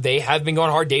they have been going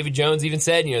hard. David Jones even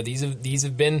said these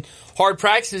have been hard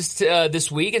practices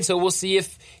this week, and so we'll see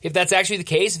if that's actually the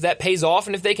case, if that pays off,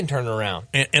 and if they can turn it around.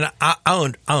 And I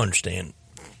understand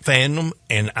fandom,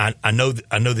 and I know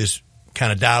this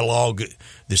kind of dialogue,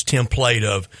 this template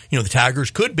of the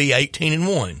Tigers could be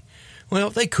 18-1. Well,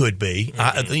 they could be.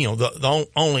 The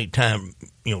only time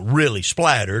really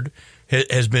splattered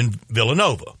has been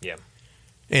Villanova. Yeah,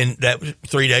 and that was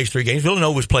 3 days, 3 games.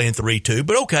 Villanova was playing 3-2,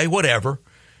 but okay, whatever.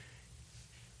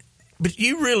 But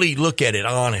you really look at it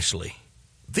honestly.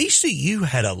 VCU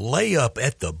had a layup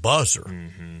at the buzzer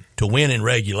to win in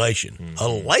regulation. A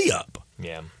layup.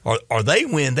 Yeah. Or they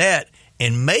win that,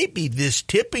 and maybe this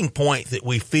tipping point that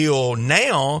we feel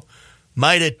now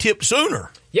might have tipped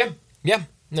sooner. Yeah.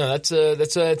 No, that's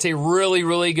a really,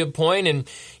 really good point. And,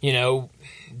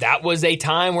 that was a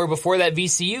time where before that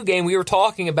VCU game, we were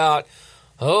talking about,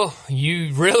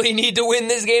 you really need to win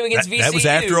this game against VCU. That was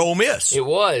after Ole Miss. It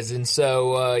was. And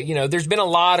so, there's been a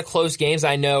lot of close games.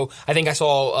 I think I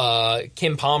saw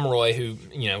Kim Pomeroy, who,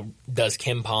 does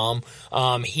Kim Pom.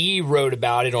 He wrote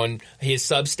about it on his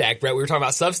Substack. Brett, we were talking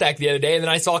about Substack the other day, and then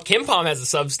I saw Kim Pom has a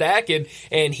Substack,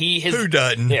 and who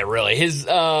doesn't? Yeah, really. His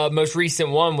most recent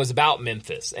one was about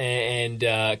Memphis and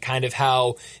kind of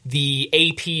how the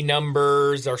AP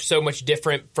numbers are so much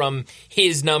different from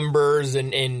his numbers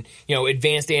and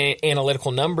advanced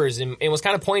analytical numbers, and was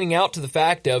kind of pointing out to the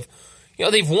fact of,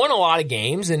 they've won a lot of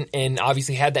games and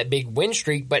obviously had that big win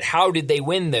streak, but how did they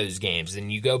win those games?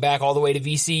 And you go back all the way to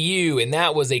VCU, and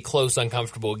that was a close,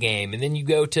 uncomfortable game. And then you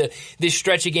go to this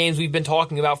stretch of games we've been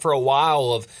talking about for a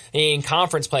while in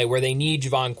conference play where they need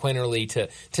Javon Quinterly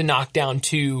to knock down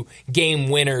 2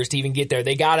 game winners to even get there.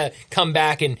 They got to come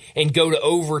back and go to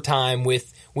overtime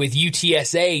with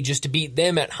UTSA just to beat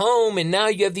them at home, and now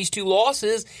you have these 2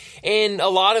 losses, and a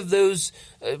lot of those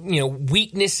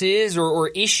weaknesses or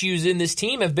issues in this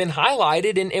team have been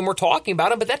highlighted, and we're talking about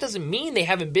them, but that doesn't mean they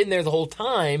haven't been there the whole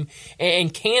time.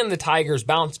 And can the Tigers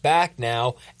bounce back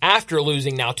now after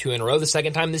losing now 2 in a row, the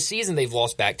second time this season they've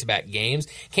lost back-to-back games?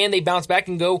 Can they bounce back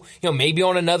and go, maybe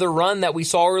on another run that we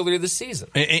saw earlier this season?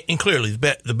 And clearly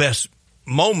the best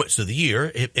moments of the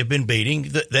year have been beating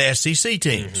the SEC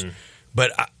teams.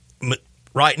 But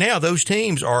right now, those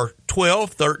teams are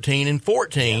 12, 13, and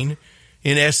 14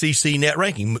 in SEC net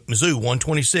ranking. Mizzou,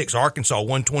 126. Arkansas,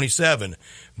 127.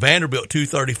 Vanderbilt,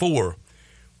 234.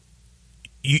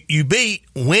 you beat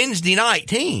Wednesday night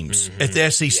teams at the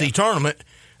SEC tournament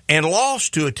and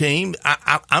lost to a team.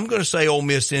 I'm going to say Ole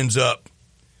Miss ends up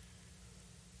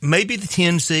maybe the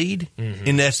 10 seed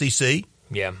in the SEC.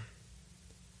 Yeah.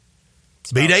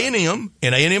 Beat A&M,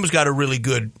 and A&M's got a really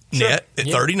good net at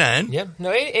 39. Yeah,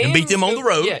 no, and beat them on the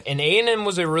road. Yeah, and A&M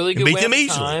was a really good beat win them at the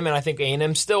easily. time, and I think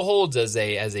A&M still holds as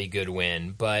a good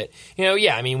win. But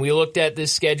I mean, we looked at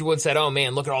this schedule and said, "Oh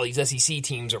man, look at all these SEC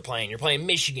teams are playing. You're playing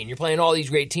Michigan, you're playing all these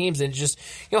great teams, and it just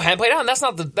hadn't played out." And that's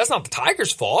not the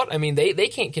Tigers' fault. I mean, they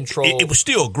can't control. It was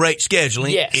still great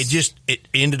scheduling. Yes. It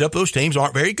ended up those teams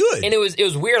aren't very good, and it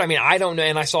was weird. I mean, I don't know,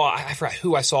 and I forgot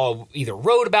who I saw either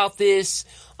wrote about this.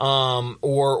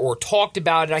 Or talked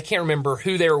about it. I can't remember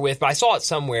who they were with, but I saw it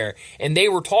somewhere, and they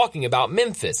were talking about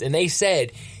Memphis, and they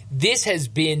said this has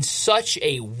been such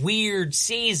a weird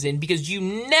season because you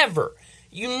never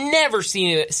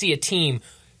see a team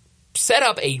set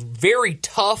up a very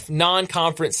tough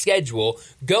non-conference schedule,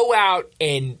 go out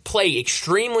and play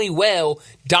extremely well,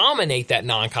 dominate that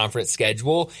non-conference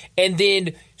schedule, and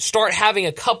then start having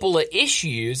a couple of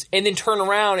issues and then turn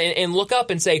around and look up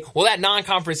and say, well, that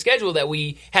non-conference schedule that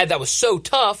we had that was so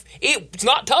tough, it's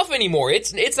not tough anymore.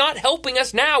 It's not helping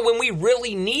us now when we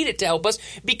really need it to help us,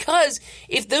 because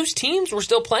if those teams were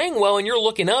still playing well and you're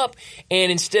looking up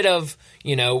and instead of,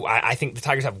 I think the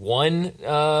Tigers have one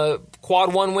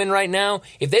quad one win right now.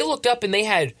 If they looked up and they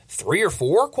had 3 or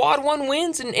 4 quad one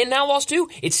wins and now lost 2,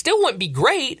 it still wouldn't be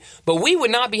great, but we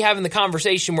would not be having the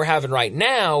conversation we're having right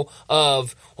now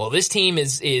of, well, this team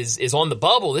is on the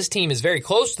bubble. This team is very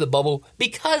close to the bubble,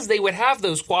 because they would have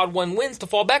those quad one wins to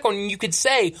fall back on. And you could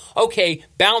say, okay,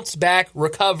 bounce back,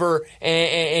 recover,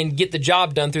 and get the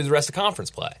job done through the rest of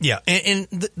conference play. Yeah, and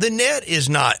the net is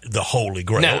not the holy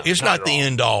grail. No, it's not the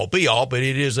end-all, be-all, but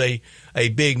it is a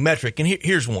big metric. And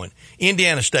here's one.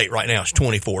 Indiana State right now is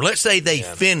 24. Let's say they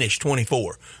finish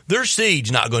 24. Their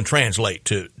seed's not going to translate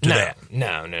to that.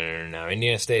 No.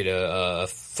 Indiana State, a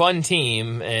fun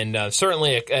team, and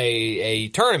certainly a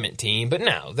tournament team, but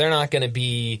no, they're not going to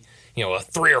be, a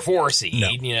 3 or 4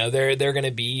 seed. No. They're going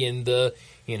to be in the,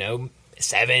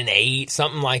 7, 8,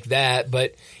 something like that.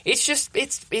 But it's just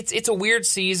it's a weird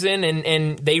season,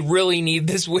 and they really need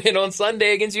this win on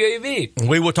Sunday against UAB.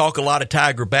 We will talk a lot of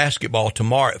Tiger basketball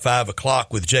tomorrow at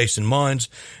 5:00 with Jason Munns,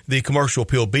 the Commercial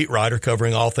Appeal beat writer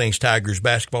covering all things Tigers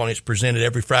basketball, and it's presented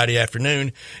every Friday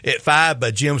afternoon at 5 by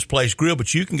Jim's Place Grill.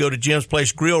 But you can go to Jim's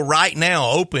Place Grill right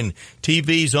now, open,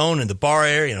 TV's on in the bar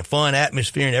area, and a fun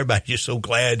atmosphere, and everybody's just so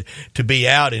glad to be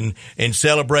out and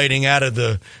celebrating out of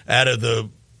the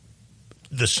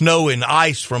snow and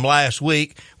ice from last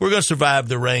week. We're going to survive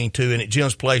the rain, too, and at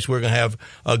Jim's Place, we're going to have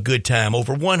a good time.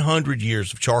 Over 100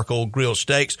 years of charcoal grilled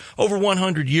steaks, over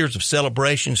 100 years of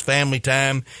celebrations, family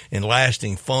time, and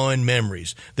lasting fun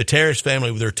memories. The Terrace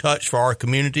family with their touch for our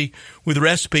community, with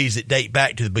recipes that date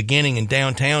back to the beginning in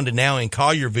downtown to now in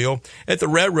Collierville, at the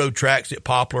railroad tracks at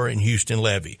Poplar and Houston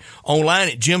Levee. Online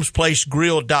at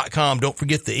jimsplacegrill.com. Don't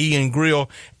forget the Ian Grill.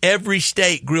 Every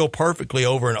steak grilled perfectly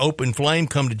over an open flame.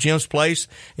 Come to Jim's Place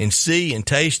and see and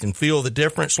taste and feel the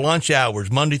difference. Lunch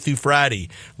hours Monday through Friday,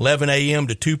 11 a.m.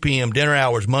 to 2 p.m. Dinner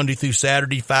hours Monday through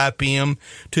Saturday, 5 p.m.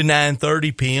 to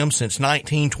 9:30 p.m. Since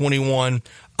 1921,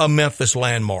 a Memphis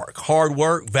landmark. Hard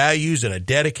work, values, and a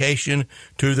dedication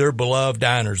to their beloved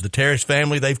diners. The Terrace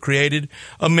family, they've created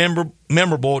a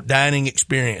memorable dining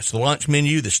experience. The lunch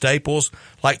menu, the staples,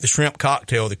 like the shrimp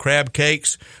cocktail, the crab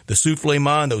cakes, the souffle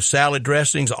man, those salad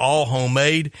dressings, all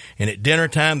homemade. And at dinner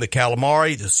time, the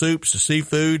calamari, the soups, the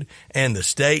seafood, and the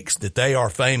steaks that they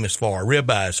are famous for.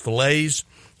 Ribeyes, fillets,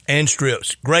 and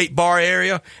strips. Great bar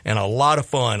area and a lot of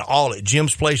fun, all at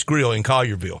Jim's Place Grill in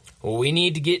Collierville. Well, we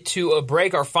need to get to a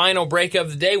break, our final break of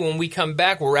the day. When we come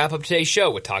back, we'll wrap up today's show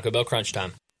with Taco Bell Crunch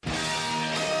Time.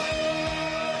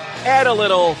 Add a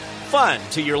little fun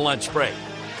to your lunch break.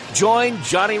 Join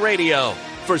Johnny Radio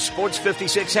for Sports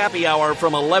 56 Happy Hour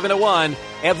from 11 to 1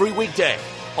 every weekday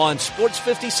on Sports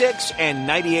 56 and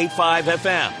 98.5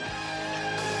 FM.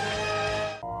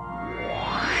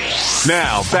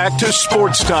 Now, back to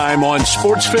Sports Time on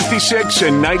Sports 56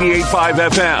 and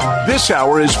 98.5 FM. This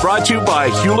hour is brought to you by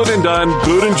Hewlett & Dunn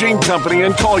Boot and Jean Company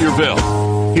in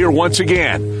Collierville. Here once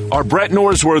again are Brett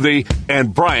Norsworthy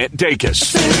and Bryant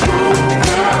Dacus.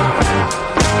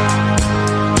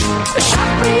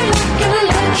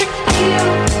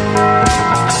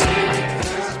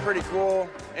 This is pretty cool,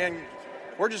 and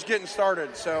we're just getting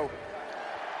started, so...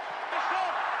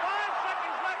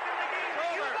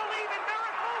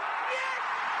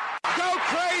 Go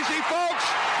crazy, folks!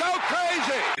 Go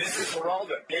crazy! This is for all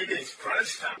the biggest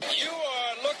crunch time. You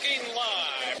are looking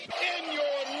live. In your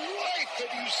life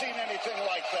have you seen anything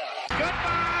like that?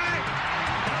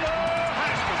 Goodbye!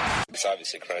 it's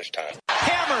obviously crunch time.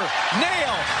 Hammer,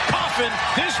 nail, coffin.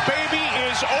 This baby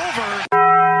is over.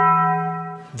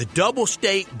 The double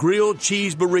steak grilled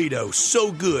cheese burrito,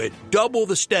 so good. Double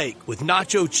the steak with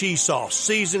nacho cheese sauce,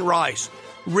 seasoned rice,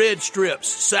 red strips,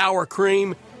 sour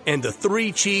cream, and the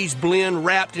 3 cheese blend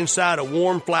wrapped inside a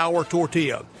warm flour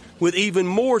tortilla with even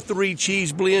more 3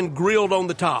 cheese blend grilled on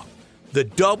the top. The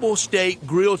double steak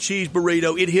grilled cheese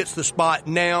burrito, it hits the spot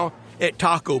now at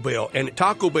Taco Bell. And at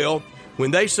Taco Bell,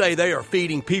 when they say they are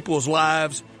feeding people's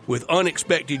lives with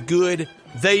unexpected good,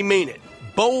 they mean it.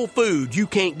 Bowl food you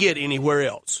can't get anywhere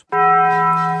else.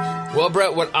 Well,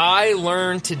 Brett, what I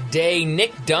learned today,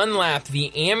 Nick Dunlap,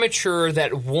 the amateur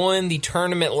that won the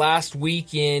tournament last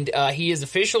weekend, he has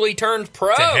officially turned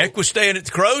pro. To heck with staying at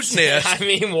the Crow's Nest. I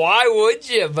mean, why would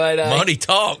you? But money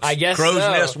talks. I guess Crow's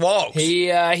so. Nest walks.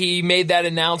 He made that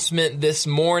announcement this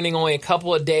morning, only a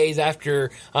couple of days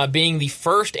after being the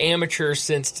first amateur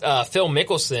since Phil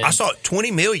Mickelson. I saw it,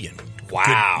 $20 million.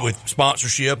 Wow. With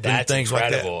sponsorship and things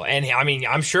incredible. like that. And I mean,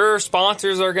 I'm sure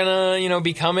sponsors are going to,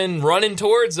 be running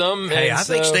towards them. Hey, I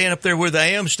think staying up there where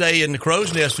I am, stay in the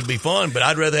Crow's Nest would be fun, but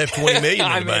I'd rather have $20 million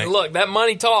in the bank. Look, that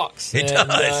money talks. It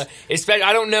does. Especially,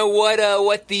 I don't know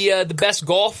what the best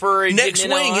golfer is. Next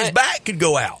swing, his back could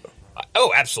go out.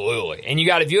 Oh, absolutely. And you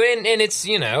got to view it, and it's,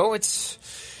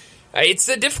 it's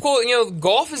a difficult,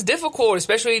 golf is difficult,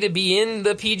 especially to be in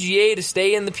the PGA, to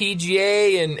stay in the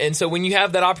PGA. And so when you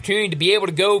have that opportunity to be able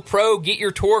to go pro, get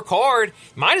your tour card,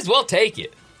 might as well take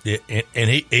it. Yeah, and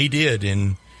he did.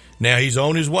 And now he's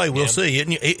on his way. We'll see.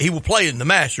 He will play in the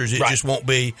Masters. It just won't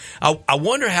be. I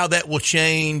wonder how that will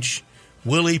change.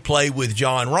 Will he play with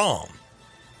John Rahm?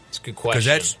 That's a good question.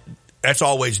 Because that's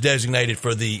always designated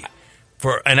for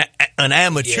an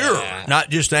amateur, not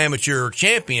just amateur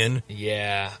champion.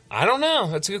 Yeah, I don't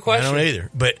know. That's a good question. I don't either.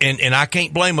 But and I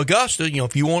can't blame Augusta.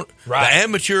 If you want the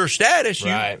amateur status,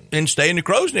 and stay in the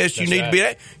Crow's Nest, you need to be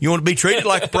that. You want to be treated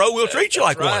like a pro, we'll treat you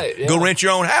like one. Yeah. Go rent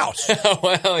your own house.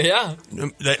 Well, yeah.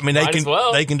 I mean, they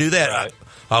can do that.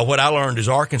 Right. What I learned is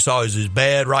Arkansas is as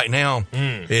bad right now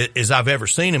as I've ever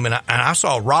seen them. And I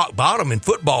saw rock bottom in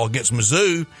football against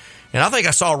Mizzou. And I think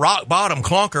I saw rock bottom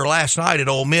clunker last night at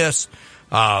Ole Miss.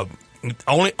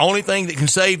 Only thing that can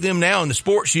save them now in the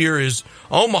sports year is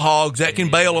Omaha, that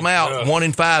can bail them out.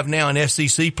 1-5 now in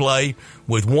SEC play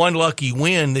with one lucky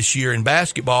win this year in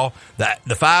basketball.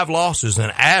 The 5 losses,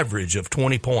 an average of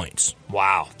 20 points.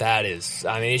 Wow,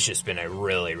 it's just been a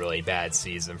really, really bad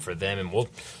season for them. And we'll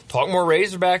talk more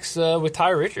Razorbacks with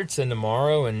Ty Richardson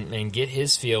tomorrow and get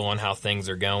his feel on how things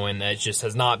are going. It just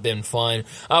has not been fun.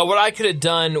 What I could have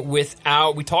done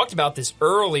without, we talked about this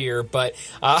earlier, but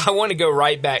I want to go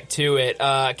right back to it.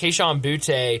 Keishawn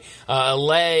Butte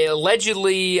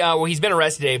allegedly, he's been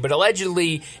arrested today, but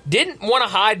allegedly didn't want to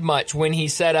hide much when he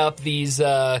set up these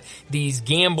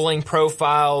gambling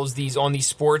profiles, on these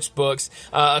sports books.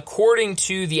 According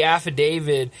to the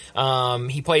affidavit,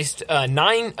 he placed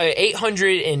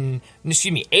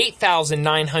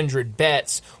 8,900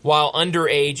 bets while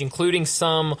underage, including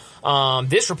some.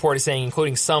 This report is saying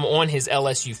including some on his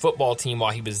LSU football team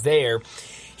while he was there.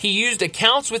 He used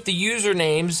accounts with the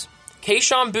usernames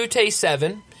Keishawn Butte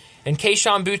 7 and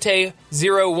Keishawn Butte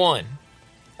 01.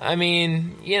 I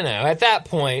mean, at that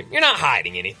point, you're not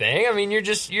hiding anything. I mean, you're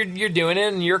doing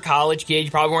it, and you're a college kid. You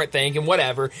probably weren't thinking,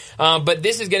 whatever. But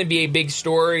this is going to be a big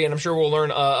story, and I'm sure we'll learn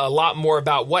a lot more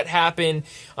about what happened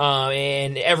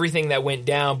and everything that went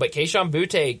down. But Keishawn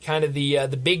Butte, kind of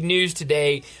the big news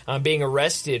today, being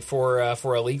arrested for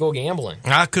illegal gambling.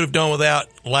 I could have done without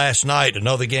last night,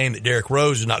 another game that Derrick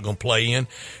Rose is not going to play in.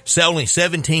 Only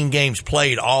 17 games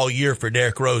played all year for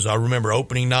Derrick Rose. I remember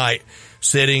opening night,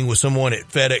 sitting with someone at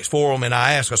FedEx Forum, and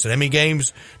I asked, how many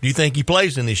games do you think he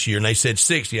plays in this year? And they said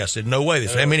 60. I said, no way. They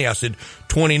said, how many? I said,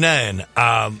 29.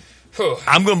 I'm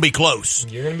going to be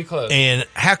close. You're going to be close. And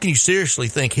how can you seriously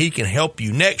think he can help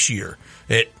you next year?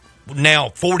 At now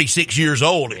 46 years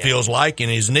old, it feels like,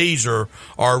 and his knees are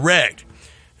wrecked.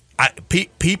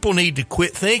 People need to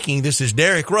quit thinking this is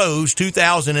Derrick Rose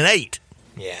 2008.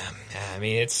 Yeah, I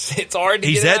mean, it's hard to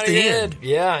He's get at out the of your end. head.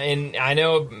 Yeah, and I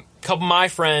know a couple of my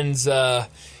friends, were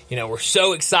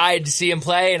so excited to see him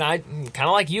play, and I kind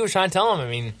of like you was trying to tell him, I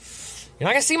mean, you're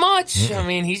not going to see much. Mm-hmm. I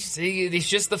mean, it's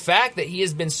just the fact that he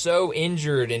has been so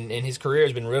injured, and his career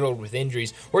has been riddled with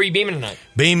injuries. Where are you beaming tonight?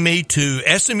 Beam me to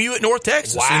SMU at North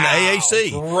Texas in the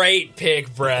AAC. Great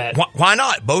pick, Brett. Why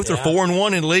not? Both are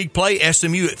 4-1 in league play.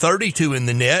 SMU at 32 in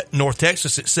the net. North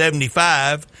Texas at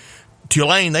 75.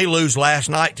 Tulane, they lose last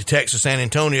night to Texas San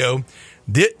Antonio.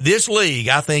 This league,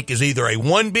 I think, is either a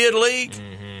 1-bid league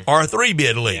or a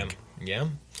 3-bid league. Yeah.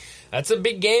 That's a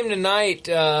big game tonight.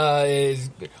 Is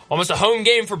almost a home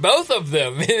game for both of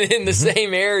them in the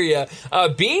same area.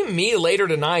 Beam me later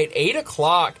tonight, 8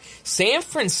 o'clock, San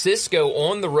Francisco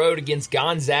on the road against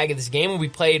Gonzaga. This game will be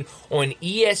played on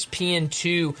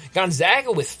ESPN2.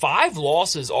 Gonzaga with 5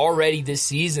 losses already this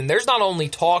season. There's not only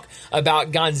talk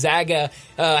about Gonzaga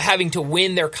having to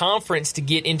win their conference to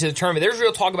get into the tournament. There's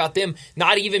real talk about them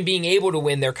not even being able to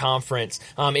win their conference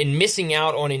and missing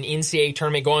out on an NCAA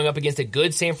tournament, going up against a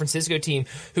good San Francisco team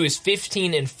who is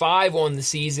 15-5 on the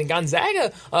season.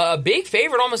 Gonzaga, a big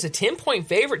favorite, almost a 10-point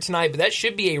favorite tonight, but that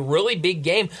should be a really big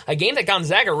game, a game that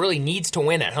Gonzaga really needs to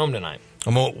win at home tonight.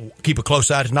 I'm going to keep a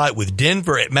close eye tonight with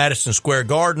Denver at Madison Square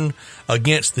Garden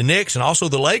against the Knicks, and also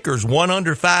the Lakers, 1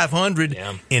 under 500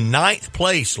 in 9th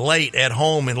place late at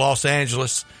home in Los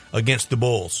Angeles against the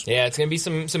Bulls. Yeah, it's going to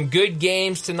be some good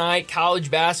games tonight,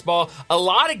 college basketball. A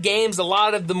lot of games, a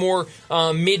lot of the more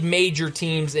mid-major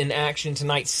teams in action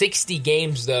tonight. 60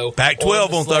 games, though.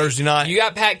 Pac-12 on Thursday night. You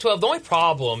got Pac-12. The only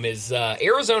problem is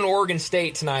Arizona-Oregon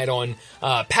State tonight on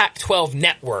Pac-12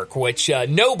 Network, which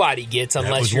nobody gets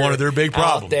unless you're one of their big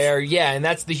problems out there. Yeah, and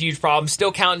that's the huge problem.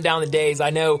 Still counting down the days.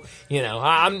 I know,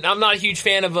 I'm not a huge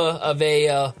fan of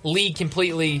a league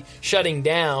completely shutting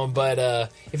down, but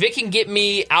if it can get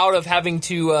me out of having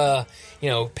to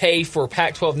pay for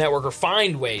Pac-12 Network or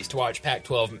find ways to watch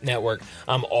Pac-12 Network,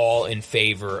 I'm all in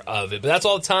favor of it. But that's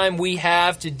all the time we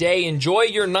have today. Enjoy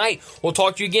your night. We'll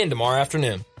talk to you again tomorrow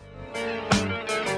afternoon.